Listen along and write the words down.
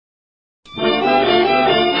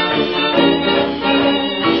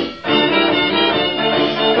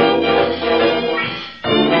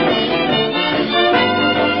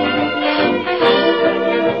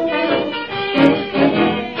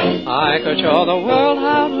I could show the world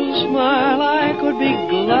how to smile, I could be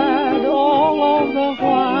glad all of the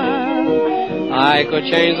while. I could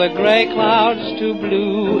change the gray clouds to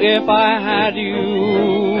blue if I had you.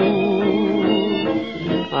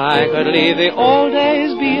 I could leave the old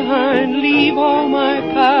days behind, leave all my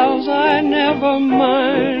pals, I never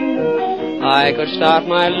mind. I could start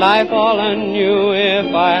my life all anew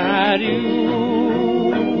if I had you.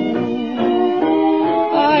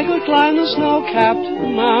 I could climb the snow-capped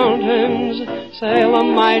mountains, sail a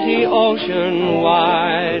mighty ocean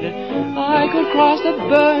wide. I could cross the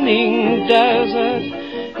burning desert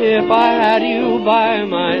if I had you by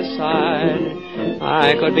my side.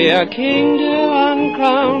 I could be a king, dear,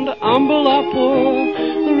 uncrowned, humble or poor,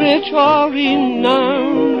 rich or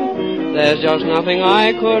renowned. There's just nothing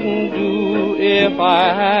I couldn't do if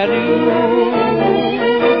I had you.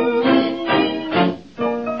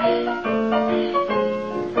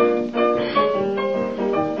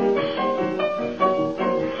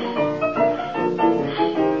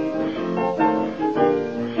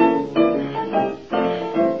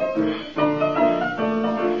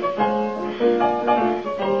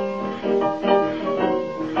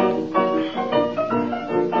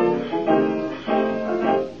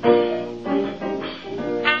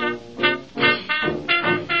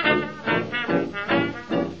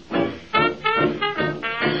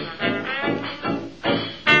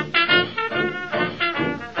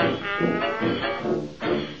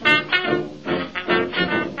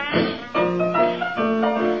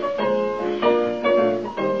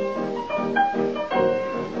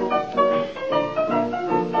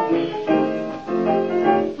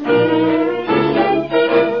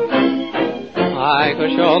 I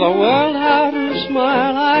could show the world how to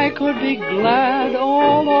smile, I could be glad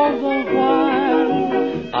all of the while.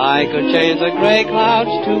 I could change the gray clouds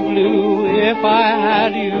to blue if I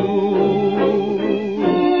had you.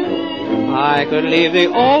 I could leave the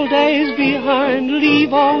old days behind,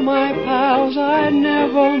 leave all my pals, I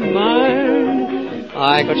never mind.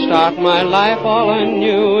 I could start my life all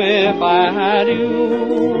anew if I had you.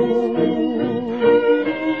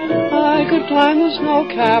 I could climb the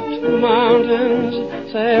snow-capped mountains,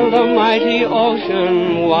 sail the mighty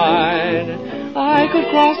ocean wide. I could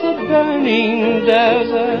cross the burning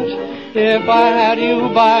desert if I had you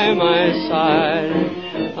by my side.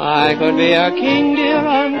 I could be a king, dear,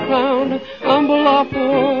 uncrowned, humble or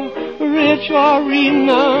poor, rich or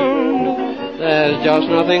renowned. There's just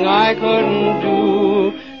nothing I couldn't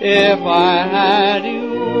do if I had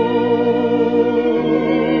you.